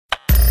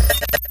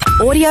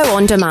Audio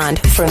on demand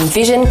from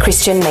Vision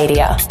Christian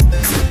Media.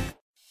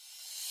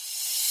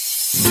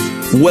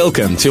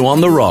 Welcome to On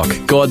the Rock,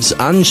 God's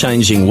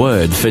unchanging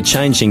word for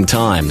changing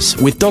times,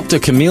 with Dr.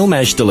 Camille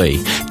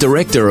Majdali,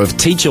 Director of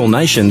Teach All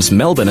Nations,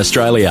 Melbourne,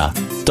 Australia.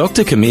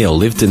 Dr. Camille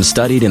lived and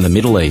studied in the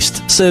Middle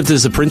East, served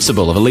as a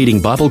principal of a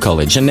leading Bible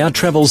college, and now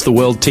travels the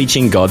world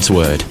teaching God's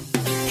Word.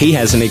 He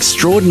has an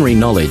extraordinary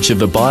knowledge of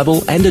the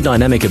Bible and a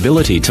dynamic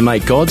ability to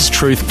make God's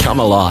truth come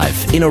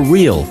alive in a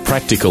real,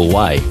 practical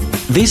way.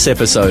 This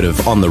episode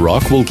of On the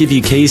Rock will give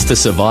you keys to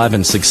survive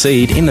and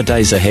succeed in the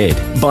days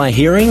ahead by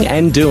hearing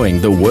and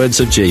doing the words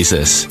of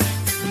Jesus.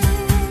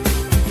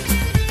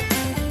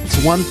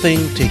 It's one thing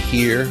to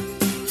hear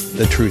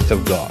the truth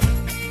of God,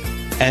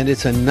 and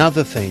it's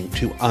another thing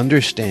to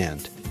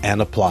understand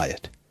and apply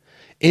it.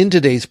 In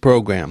today's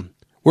program,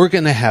 we're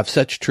going to have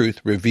such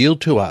truth revealed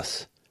to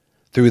us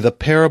through the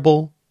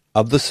parable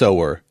of the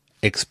sower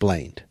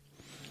explained.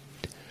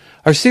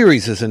 Our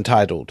series is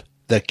entitled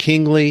The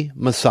Kingly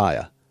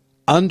Messiah,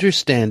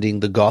 Understanding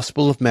the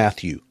Gospel of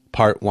Matthew,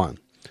 Part 1,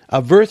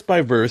 a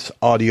verse-by-verse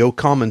audio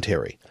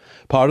commentary,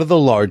 part of the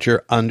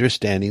larger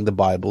Understanding the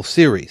Bible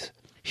series.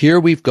 Here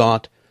we've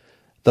got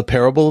the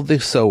parable of the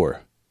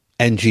sower,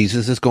 and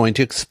Jesus is going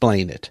to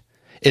explain it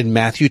in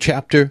Matthew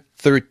chapter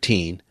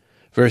 13,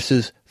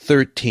 verses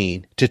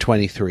 13 to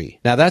 23.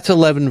 Now that's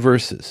 11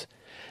 verses,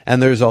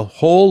 and there's a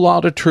whole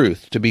lot of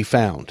truth to be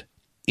found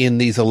in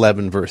these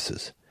 11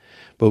 verses.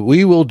 But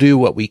we will do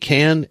what we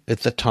can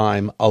at the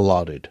time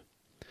allotted.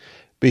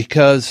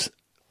 Because,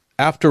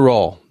 after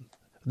all,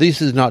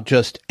 this is not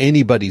just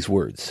anybody's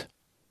words.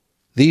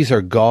 These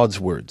are God's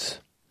words.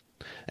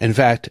 In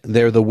fact,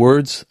 they're the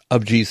words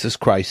of Jesus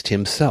Christ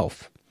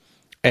himself.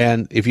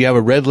 And if you have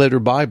a red letter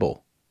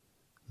Bible,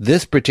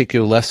 this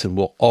particular lesson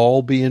will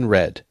all be in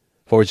red,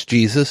 for it's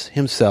Jesus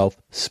himself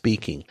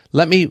speaking.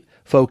 Let me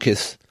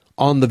focus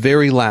on the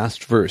very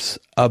last verse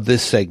of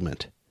this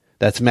segment.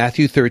 That's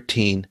Matthew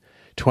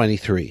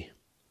 13:23.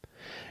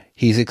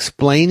 He's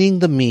explaining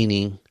the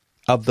meaning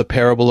of the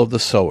parable of the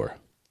sower.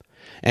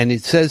 And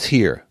it says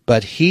here,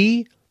 "But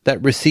he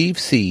that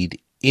receives seed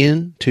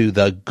into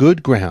the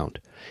good ground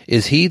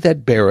is he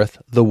that beareth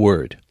the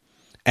word,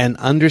 and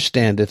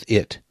understandeth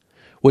it,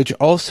 which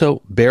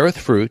also beareth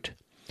fruit,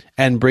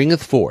 and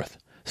bringeth forth,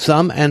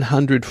 some an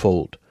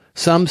hundredfold,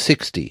 some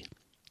 60,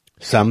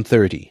 some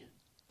 30.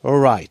 All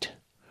right.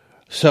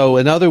 So,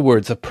 in other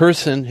words, a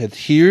person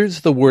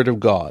hears the word of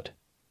God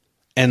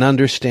and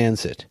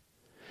understands it.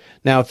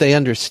 Now, if they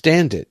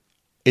understand it,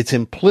 it's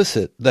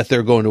implicit that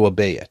they're going to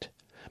obey it.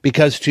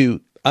 Because to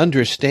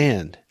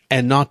understand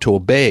and not to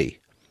obey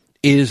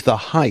is the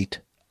height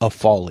of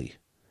folly.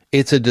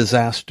 It's a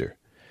disaster.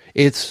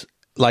 It's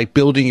like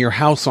building your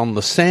house on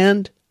the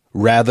sand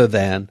rather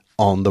than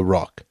on the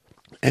rock.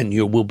 And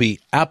you will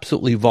be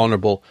absolutely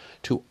vulnerable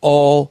to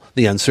all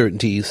the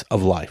uncertainties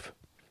of life.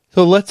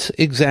 So let's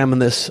examine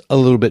this a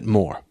little bit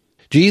more.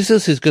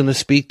 Jesus is going to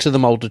speak to the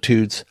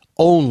multitudes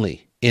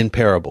only in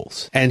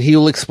parables. And he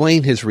will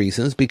explain his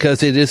reasons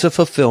because it is a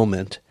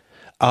fulfillment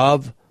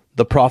of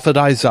the prophet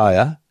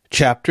Isaiah,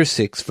 chapter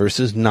 6,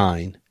 verses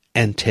 9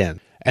 and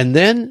 10. And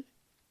then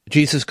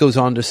Jesus goes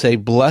on to say,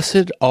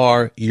 "Blessed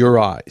are your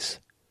eyes,"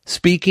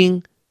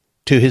 speaking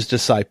to his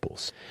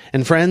disciples.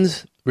 And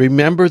friends,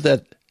 remember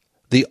that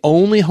the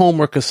only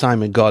homework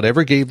assignment God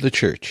ever gave the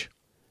church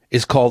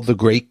is called the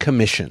Great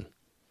Commission,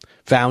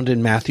 found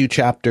in Matthew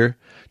chapter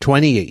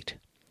 28,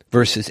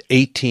 verses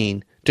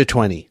 18 to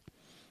 20.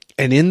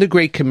 And in the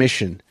Great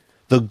Commission,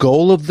 the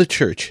goal of the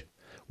church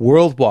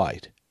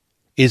worldwide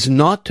is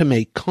not to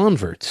make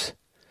converts,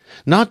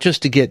 not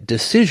just to get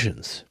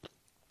decisions,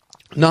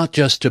 not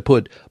just to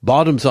put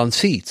bottoms on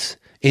seats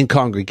in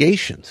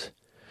congregations.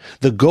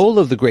 The goal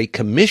of the Great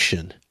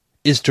Commission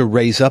is to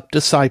raise up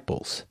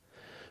disciples,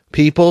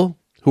 people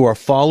who are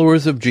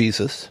followers of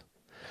Jesus,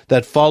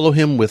 that follow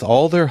him with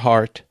all their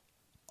heart,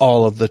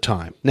 all of the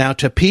time. Now,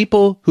 to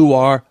people who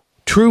are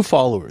true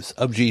followers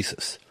of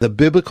Jesus, the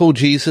biblical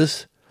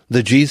Jesus,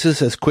 the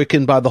Jesus as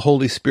quickened by the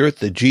Holy Spirit,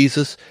 the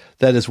Jesus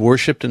that is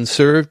worshipped and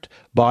served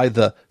by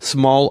the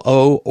small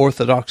o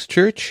Orthodox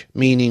Church,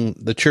 meaning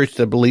the church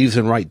that believes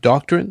in right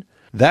doctrine,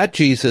 that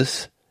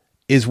Jesus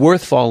is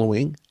worth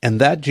following,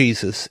 and that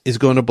Jesus is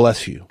going to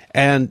bless you.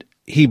 And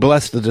he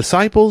blessed the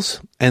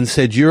disciples and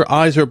said, "Your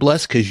eyes are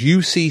blessed because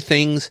you see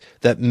things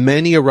that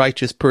many a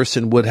righteous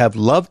person would have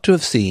loved to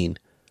have seen,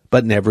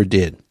 but never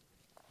did."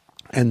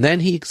 And then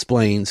he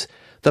explains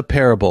the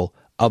parable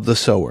of the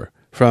sower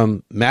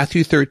from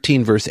Matthew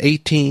 13, verse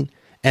 18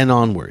 and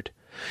onward.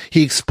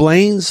 He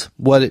explains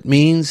what it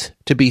means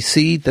to be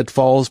seed that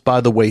falls by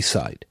the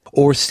wayside,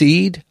 or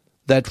seed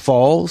that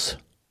falls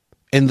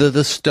into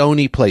the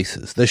stony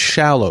places, the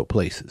shallow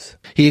places.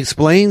 He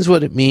explains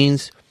what it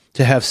means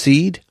to have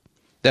seed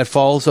that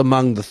falls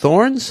among the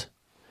thorns,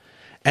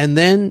 and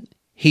then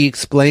he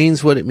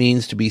explains what it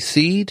means to be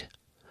seed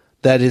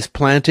that is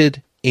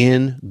planted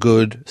in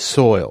good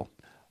soil.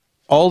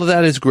 All of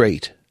that is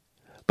great,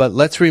 but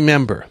let's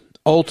remember,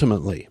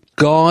 ultimately,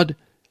 God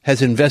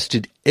has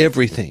invested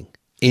everything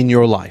in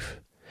your life.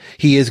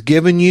 He has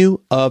given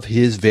you of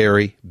his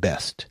very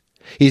best.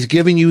 He's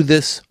given you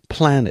this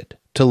planet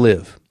to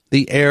live,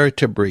 the air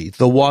to breathe,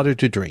 the water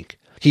to drink.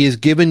 He has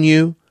given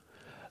you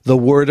the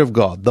Word of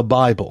God, the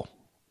Bible.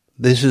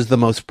 This is the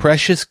most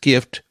precious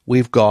gift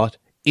we've got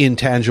in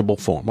tangible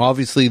form.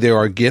 Obviously, there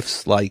are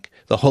gifts like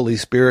the Holy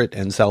Spirit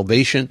and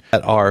salvation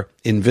that are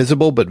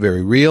invisible but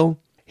very real.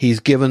 He's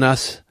given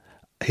us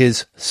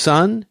his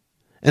Son.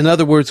 In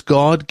other words,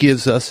 God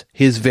gives us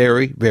his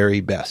very,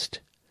 very best.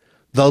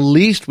 The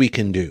least we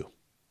can do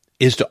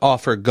is to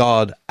offer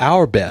God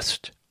our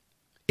best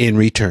in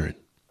return.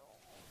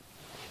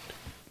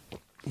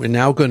 We're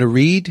now going to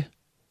read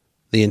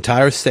the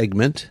entire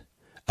segment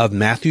of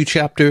Matthew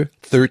chapter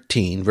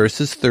 13,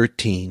 verses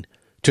 13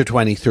 to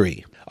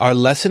 23. Our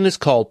lesson is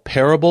called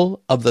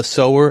Parable of the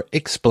Sower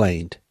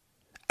Explained,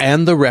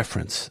 and the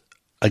reference,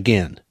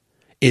 again,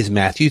 is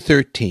Matthew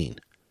 13,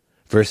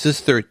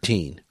 verses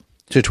 13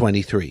 to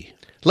 23.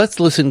 Let's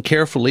listen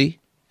carefully,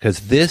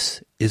 because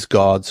this is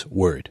God's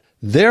word.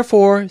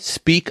 Therefore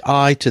speak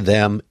I to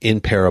them in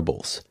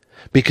parables,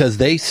 because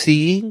they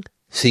seeing,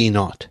 see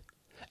not,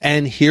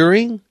 and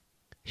hearing,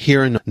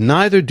 hear not,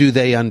 neither do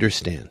they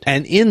understand.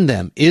 And in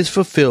them is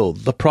fulfilled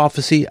the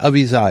prophecy of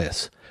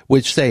Esaias,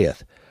 which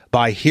saith,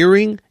 By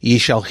hearing ye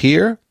shall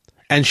hear,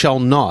 and shall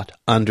not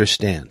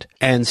understand.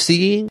 And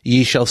seeing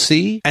ye shall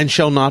see, and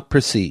shall not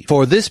perceive.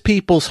 For this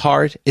people's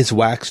heart is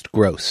waxed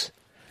gross,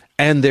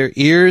 and their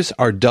ears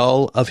are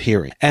dull of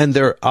hearing, and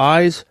their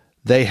eyes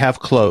they have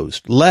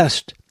closed,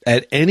 lest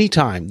at any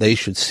time they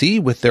should see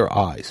with their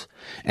eyes,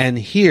 and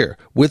hear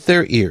with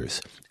their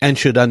ears, and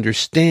should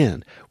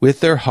understand with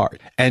their heart,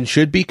 and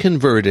should be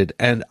converted,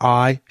 and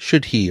I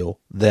should heal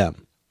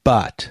them.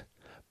 But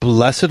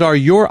blessed are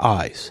your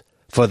eyes,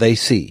 for they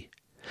see,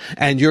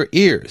 and your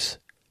ears,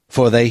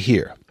 for they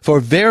hear.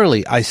 For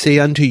verily I say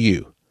unto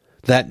you,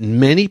 that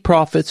many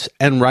prophets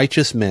and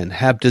righteous men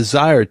have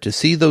desired to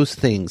see those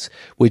things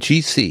which ye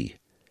see,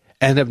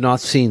 and have not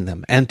seen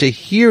them, and to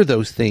hear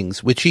those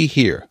things which ye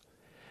hear,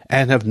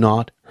 and have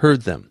not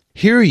heard them.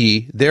 Hear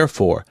ye,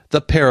 therefore,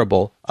 the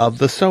parable of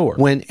the sower.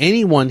 When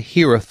any one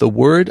heareth the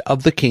word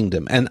of the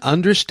kingdom, and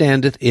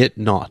understandeth it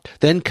not,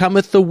 then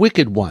cometh the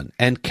wicked one,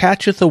 and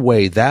catcheth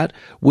away that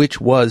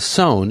which was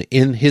sown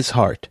in his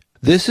heart.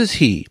 This is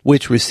he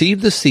which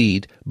received the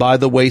seed by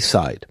the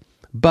wayside.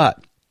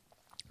 But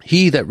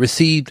he that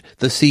received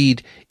the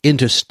seed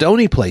into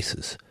stony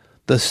places,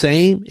 the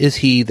same is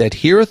he that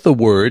heareth the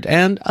word,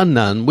 and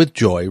anon with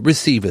joy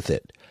receiveth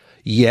it.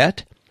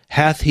 Yet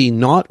hath he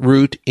not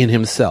root in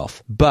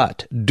himself,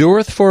 but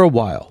dureth for a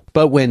while.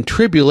 But when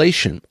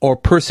tribulation or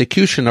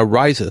persecution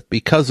ariseth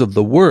because of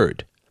the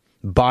word,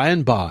 by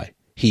and by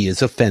he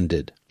is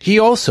offended. He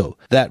also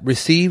that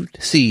received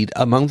seed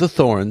among the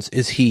thorns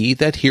is he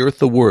that heareth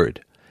the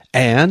word,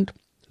 and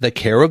the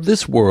care of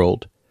this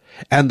world,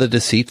 and the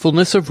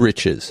deceitfulness of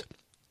riches,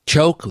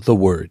 choke the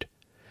word,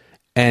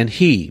 and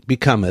he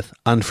becometh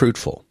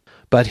unfruitful.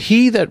 But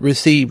he that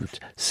received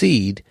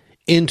seed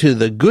into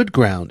the good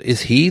ground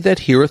is he that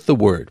heareth the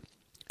word,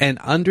 and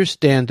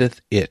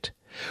understandeth it,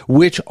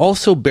 which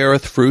also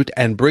beareth fruit,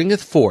 and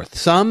bringeth forth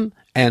some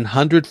an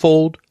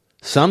 100-fold,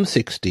 some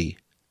 60,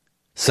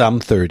 some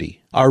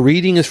 30. Our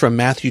reading is from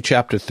Matthew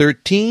chapter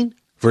 13,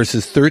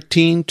 verses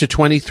 13 to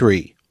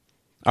 23.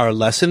 Our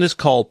lesson is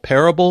called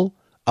Parable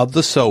of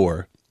the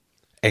Sower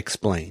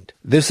Explained.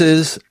 This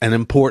is an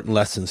important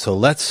lesson, so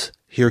let's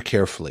hear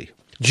carefully.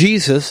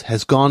 Jesus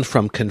has gone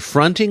from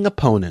confronting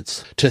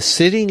opponents to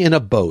sitting in a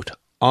boat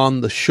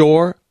on the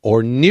shore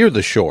or near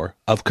the shore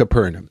of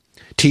Capernaum,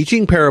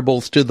 teaching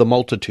parables to the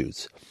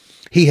multitudes.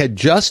 He had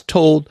just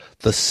told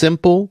the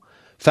simple,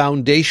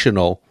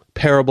 foundational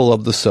parable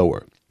of the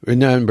sower.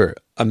 Remember,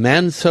 a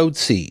man sowed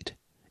seed.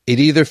 It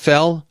either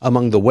fell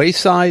among the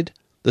wayside,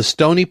 the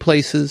stony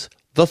places,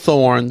 the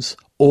thorns,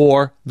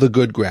 or the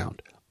good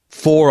ground.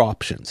 4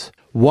 options.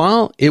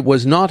 While it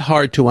was not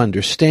hard to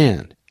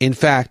understand, in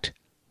fact,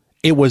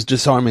 it was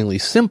disarmingly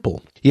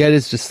simple, yet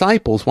his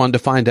disciples wanted to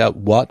find out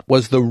what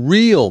was the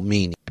real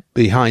meaning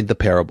behind the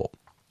parable.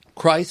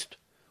 Christ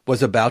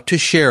was about to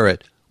share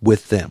it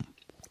with them.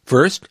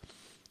 First,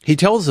 he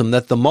tells them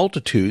that the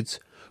multitudes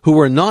who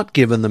were not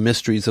given the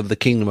mysteries of the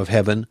kingdom of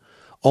heaven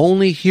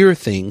only hear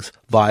things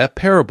via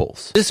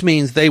parables. This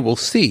means they will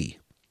see,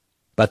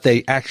 but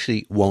they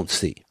actually won't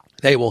see.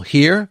 They will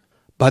hear,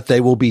 but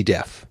they will be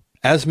deaf.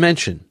 As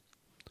mentioned,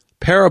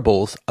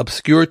 parables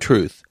obscure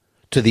truth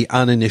to the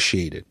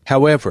uninitiated.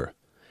 However,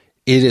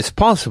 it is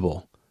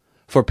possible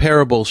for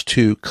parables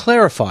to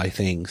clarify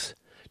things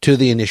to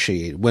the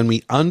initiated when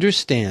we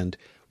understand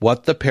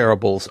what the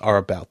parables are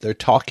about. They're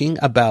talking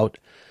about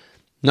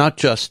not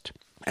just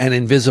an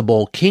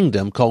invisible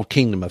kingdom called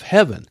Kingdom of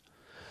Heaven,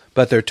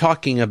 but they're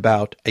talking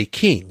about a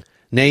king,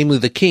 namely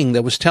the king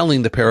that was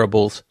telling the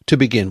parables to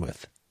begin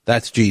with.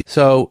 That's Jesus.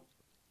 So,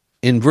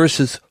 in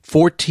verses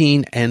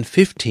 14 and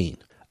 15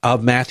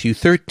 of Matthew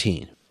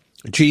 13,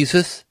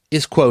 Jesus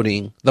is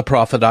quoting the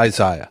prophet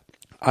Isaiah.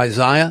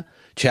 Isaiah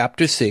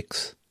chapter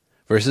 6,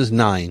 verses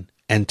 9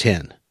 and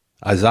 10.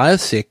 Isaiah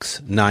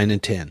 6, 9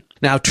 and 10.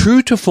 Now,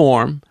 true to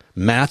form,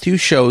 Matthew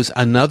shows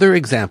another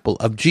example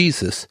of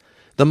Jesus,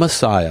 the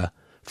Messiah,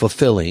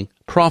 fulfilling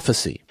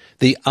prophecy.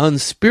 The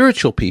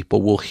unspiritual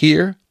people will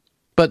hear,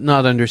 but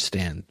not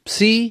understand.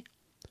 See,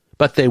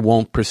 but they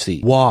won't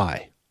perceive.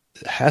 Why?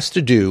 It has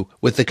to do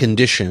with the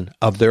condition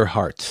of their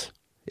hearts.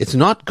 It's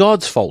not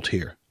God's fault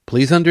here.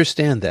 Please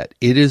understand that.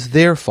 It is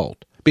their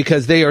fault,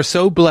 because they are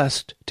so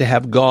blessed to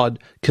have God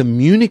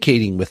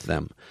communicating with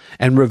them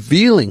and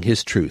revealing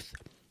his truth.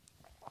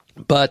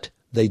 But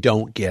they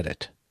don't get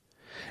it.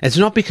 It's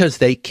not because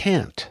they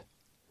can't.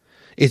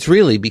 It's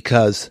really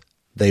because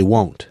they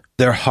won't.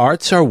 Their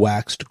hearts are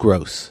waxed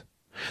gross.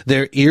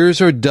 Their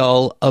ears are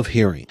dull of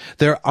hearing.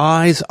 Their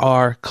eyes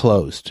are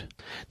closed.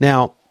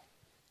 Now,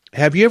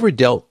 have you ever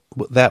dealt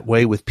that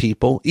way with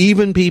people,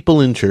 even people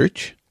in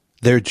church?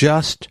 They're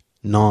just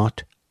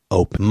not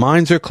open.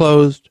 Minds are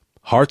closed.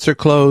 Hearts are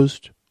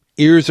closed.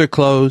 Ears are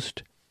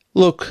closed.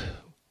 Look,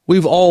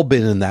 we've all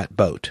been in that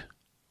boat.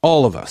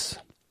 All of us.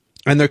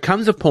 And there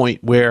comes a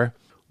point where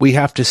we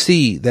have to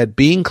see that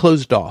being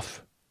closed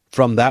off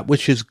from that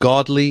which is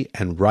godly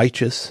and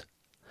righteous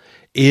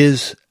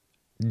is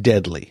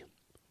deadly.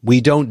 We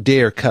don't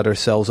dare cut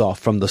ourselves off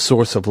from the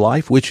source of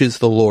life, which is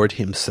the Lord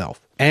himself.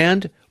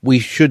 And we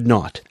should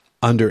not,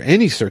 under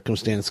any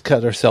circumstance,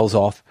 cut ourselves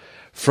off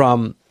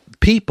from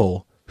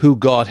people who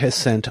God has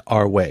sent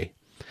our way.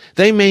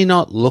 They may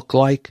not look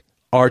like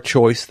our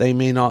choice. They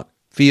may not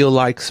feel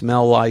like,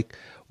 smell like,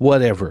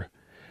 whatever.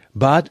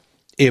 But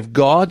if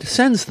God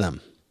sends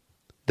them,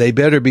 they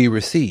better be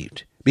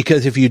received.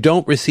 Because if you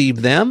don't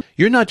receive them,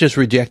 you're not just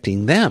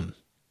rejecting them.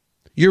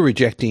 You're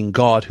rejecting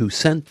God who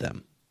sent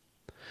them.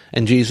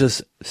 And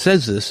Jesus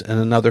says this in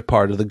another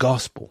part of the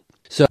gospel.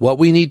 So what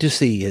we need to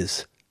see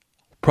is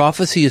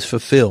prophecy is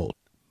fulfilled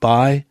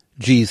by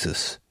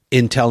Jesus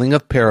in telling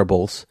of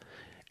parables,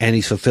 and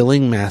he's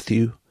fulfilling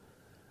Matthew,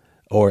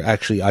 or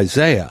actually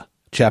Isaiah,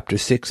 chapter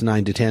 6,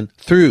 9 to 10,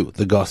 through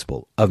the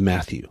gospel of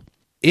Matthew.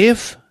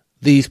 If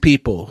these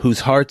people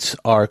whose hearts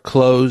are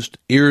closed,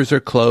 ears are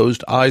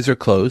closed, eyes are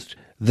closed,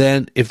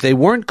 then if they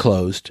weren't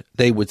closed,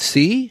 they would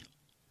see,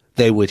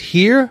 they would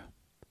hear,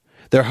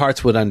 their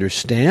hearts would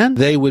understand,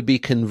 they would be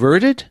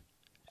converted,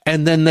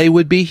 and then they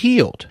would be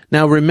healed.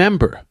 Now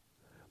remember,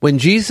 when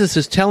Jesus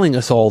is telling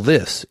us all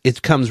this,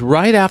 it comes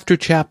right after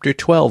chapter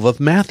 12 of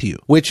Matthew,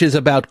 which is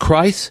about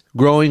Christ's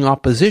growing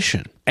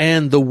opposition.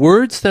 And the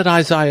words that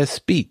Isaiah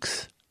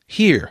speaks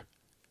here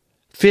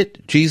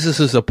fit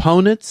Jesus'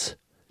 opponents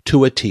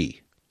to a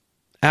T.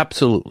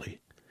 Absolutely.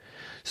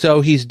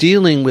 So he's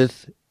dealing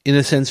with, in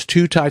a sense,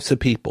 two types of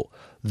people.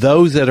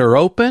 Those that are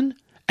open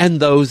and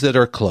those that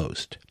are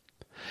closed.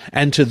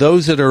 And to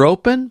those that are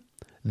open,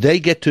 they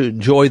get to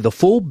enjoy the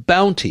full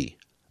bounty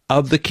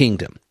of the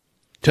kingdom.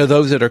 To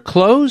those that are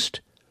closed,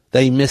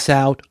 they miss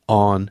out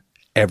on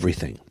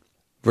everything.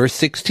 Verse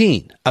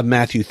 16 of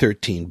Matthew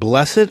 13,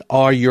 blessed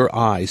are your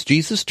eyes.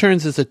 Jesus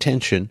turns his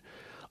attention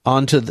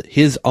onto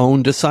his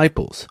own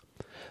disciples.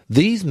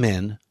 These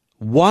men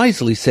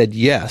wisely said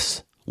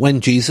yes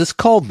when Jesus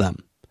called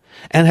them,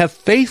 and have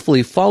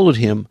faithfully followed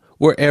him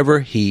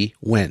wherever he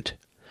went.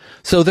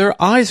 So their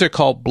eyes are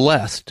called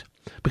blessed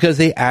because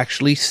they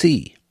actually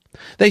see.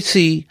 They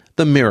see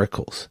the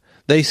miracles.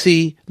 They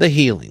see the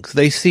healings.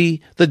 They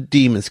see the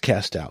demons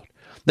cast out.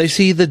 They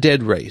see the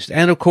dead raised.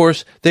 And of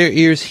course, their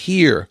ears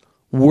hear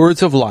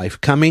words of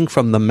life coming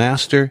from the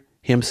Master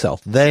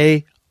himself.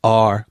 They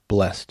are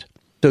blessed.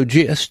 So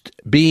just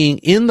being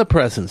in the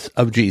presence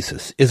of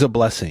Jesus is a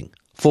blessing.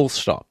 Full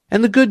stop.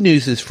 And the good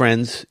news is,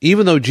 friends,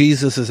 even though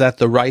Jesus is at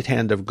the right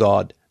hand of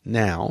God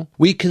now,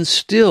 we can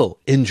still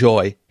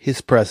enjoy his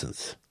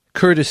presence,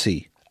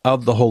 courtesy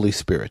of the Holy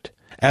Spirit.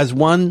 As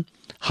one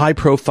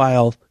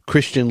high-profile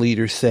Christian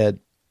leader said,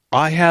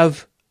 I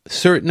have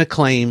certain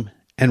acclaim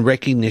and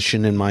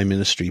recognition in my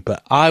ministry,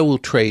 but I will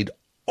trade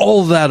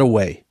all that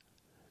away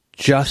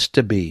just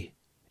to be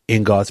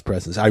in God's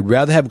presence. I'd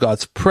rather have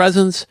God's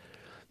presence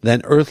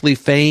than earthly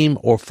fame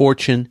or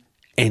fortune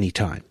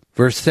anytime.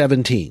 Verse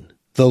 17,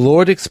 the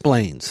Lord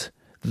explains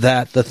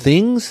that the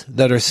things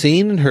that are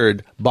seen and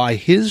heard by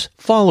his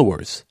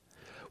followers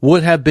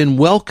would have been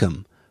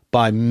welcome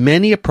by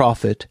many a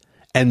prophet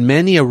and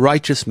many a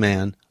righteous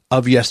man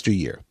of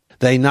yesteryear.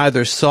 They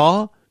neither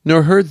saw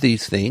nor heard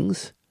these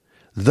things,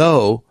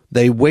 though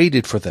they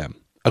waited for them,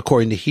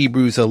 according to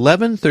Hebrews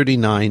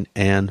 11:39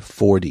 and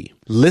 40.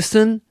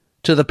 Listen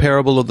to the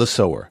parable of the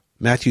sower,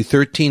 Matthew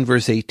 13,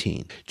 verse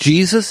 18.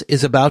 Jesus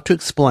is about to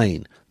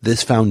explain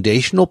this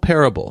foundational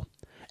parable,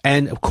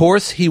 and of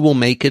course he will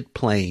make it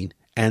plain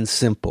and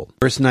simple.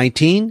 Verse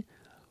 19,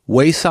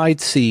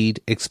 wayside seed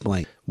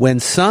explained. When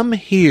some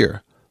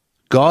hear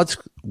God's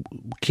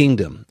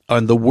kingdom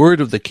and the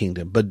word of the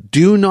kingdom, but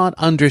do not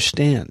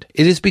understand,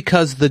 it is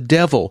because the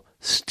devil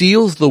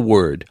steals the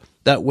word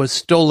that was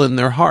stolen in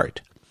their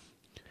heart.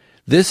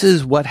 This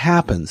is what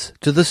happens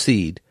to the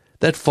seed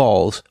that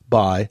falls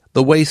by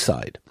the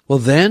wayside. Well,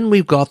 then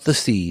we've got the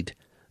seed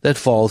that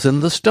falls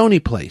in the stony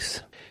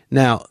place.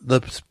 Now,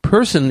 the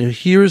person who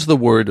hears the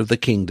word of the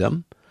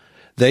kingdom,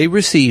 they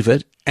receive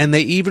it, and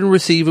they even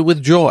receive it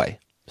with joy.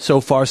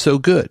 So far, so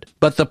good.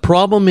 But the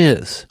problem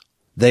is,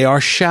 They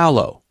are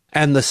shallow,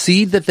 and the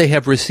seed that they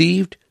have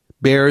received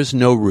bears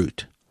no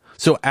root.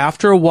 So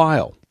after a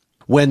while,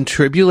 when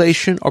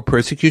tribulation or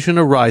persecution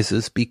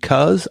arises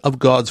because of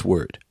God's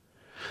word,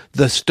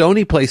 the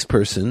stony place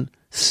person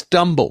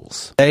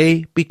stumbles.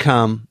 They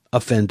become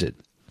offended.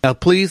 Now,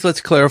 please,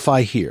 let's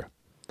clarify here.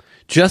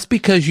 Just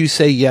because you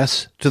say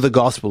yes to the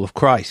gospel of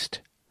Christ,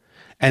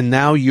 and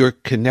now you're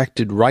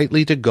connected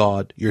rightly to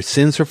God, your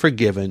sins are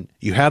forgiven,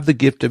 you have the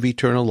gift of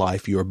eternal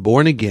life, you are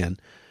born again,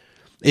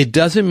 it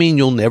doesn't mean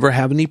you'll never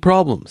have any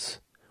problems.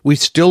 We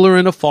still are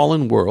in a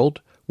fallen world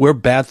where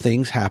bad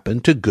things happen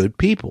to good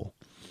people.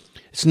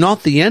 It's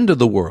not the end of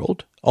the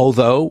world,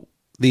 although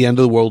the end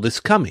of the world is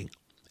coming,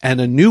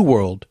 and a new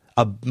world,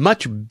 a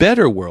much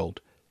better world,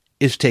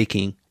 is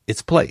taking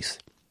its place.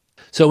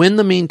 So in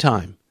the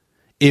meantime,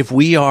 if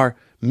we are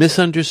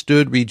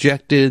misunderstood,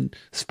 rejected,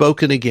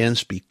 spoken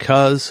against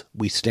because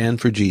we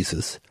stand for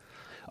Jesus,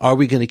 are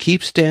we going to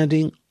keep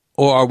standing,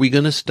 or are we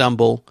going to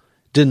stumble,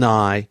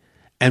 deny,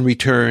 and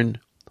return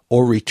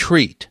or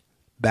retreat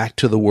back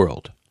to the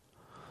world?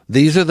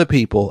 These are the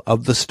people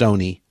of the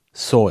stony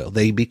soil.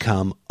 They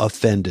become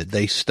offended.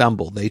 They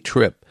stumble. They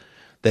trip.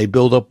 They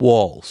build up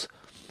walls.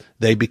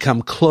 They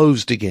become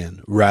closed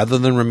again rather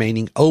than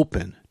remaining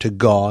open to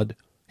God,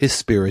 His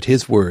Spirit,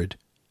 His Word,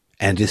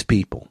 and His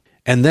people.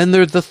 And then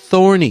there's the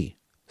thorny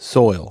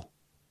soil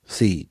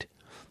seed.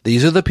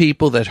 These are the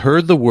people that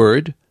heard the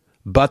word,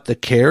 but the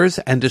cares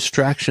and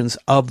distractions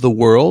of the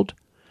world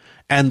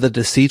and the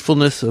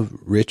deceitfulness of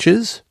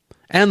riches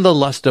and the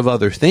lust of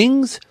other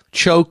things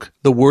choke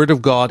the word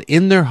of God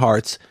in their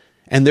hearts,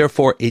 and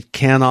therefore it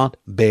cannot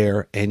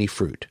bear any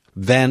fruit.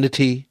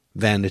 Vanity,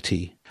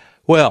 vanity.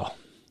 Well,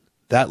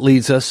 that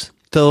leads us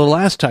to the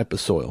last type of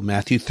soil,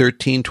 Matthew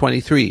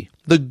 13:23,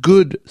 the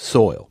good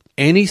soil.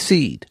 Any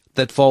seed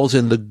that falls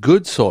in the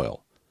good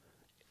soil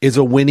is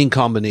a winning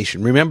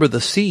combination. Remember, the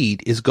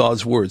seed is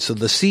God's word, so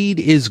the seed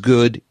is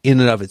good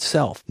in and of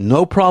itself.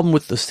 No problem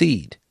with the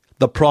seed.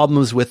 The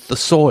problem is with the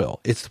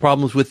soil. It's the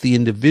problems with the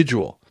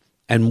individual.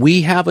 And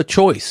we have a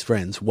choice,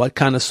 friends, what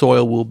kind of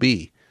soil will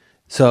be.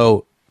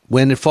 So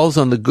when it falls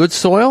on the good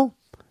soil,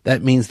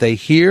 that means they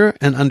hear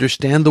and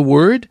understand the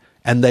word,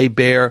 and they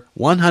bear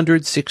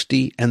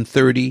 160 and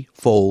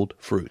 30-fold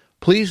fruit.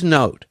 Please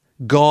note,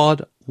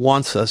 God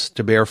wants us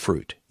to bear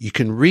fruit. You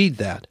can read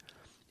that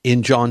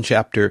in John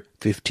chapter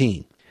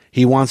 15.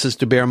 He wants us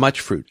to bear much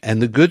fruit.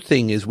 And the good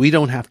thing is we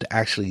don't have to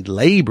actually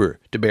labor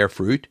to bear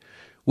fruit.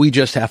 We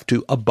just have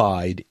to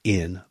abide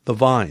in the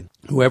vine.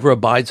 Whoever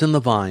abides in the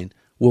vine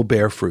will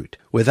bear fruit.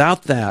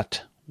 Without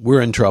that,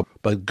 we're in trouble.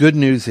 But good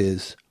news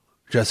is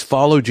just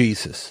follow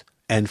Jesus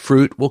and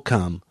fruit will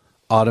come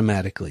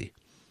automatically.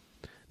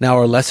 Now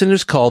our lesson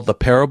is called The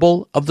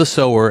Parable of the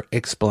Sower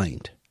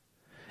Explained.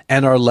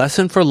 And our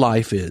lesson for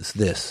life is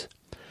this.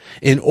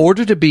 In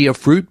order to be a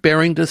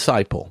fruit-bearing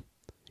disciple,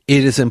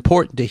 it is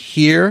important to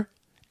hear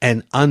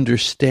and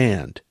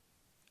understand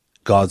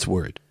God's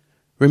Word.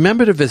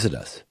 Remember to visit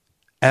us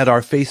at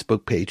our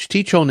Facebook page,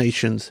 Teach All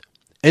Nations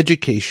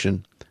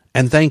Education,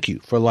 and thank you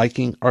for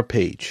liking our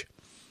page.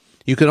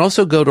 You can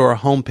also go to our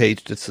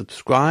homepage to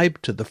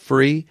subscribe to the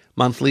free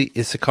monthly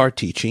Issachar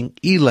Teaching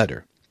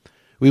e-letter.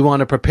 We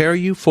want to prepare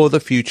you for the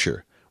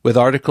future with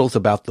articles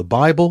about the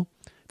Bible,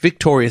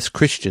 victorious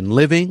Christian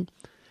living,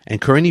 and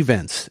current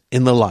events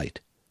in the light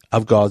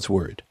of God's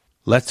Word.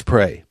 Let's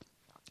pray.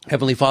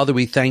 Heavenly Father,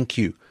 we thank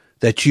you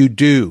that you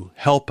do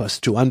help us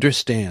to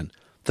understand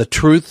the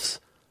truths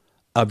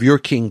of your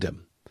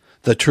kingdom,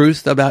 the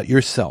truth about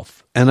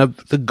yourself and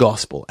of the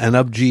gospel and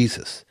of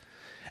Jesus.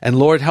 And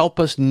Lord, help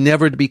us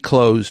never to be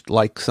closed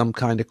like some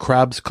kind of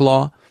crab's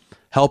claw.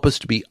 Help us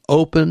to be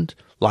opened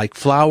like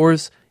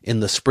flowers in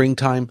the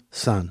springtime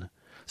sun,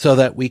 so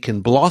that we can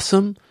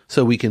blossom,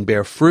 so we can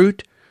bear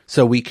fruit,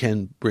 so we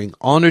can bring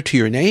honor to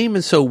your name,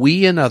 and so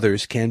we and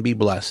others can be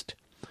blessed.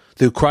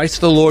 Through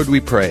Christ the Lord we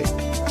pray.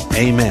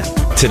 Amen.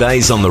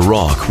 Today's On the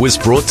Rock was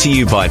brought to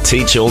you by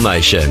Teach All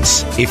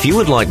Nations. If you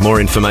would like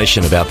more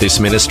information about this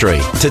ministry,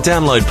 to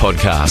download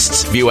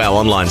podcasts, view our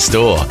online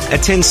store,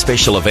 attend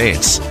special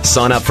events,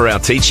 sign up for our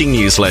teaching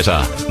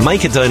newsletter,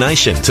 make a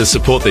donation to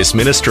support this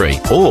ministry,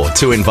 or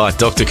to invite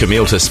Dr.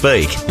 Camille to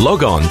speak,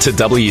 log on to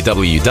www.tan.org.au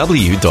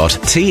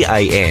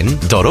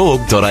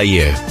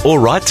or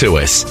write to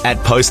us at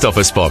Post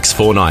Office Box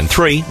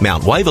 493,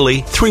 Mount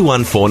Waverley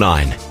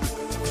 3149.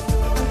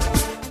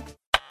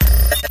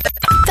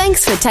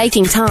 Thanks for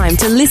taking time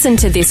to listen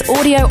to this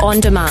audio on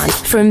demand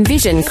from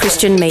Vision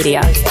Christian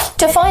Media.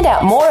 To find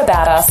out more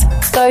about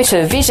us, go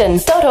to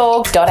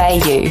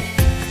vision.org.au.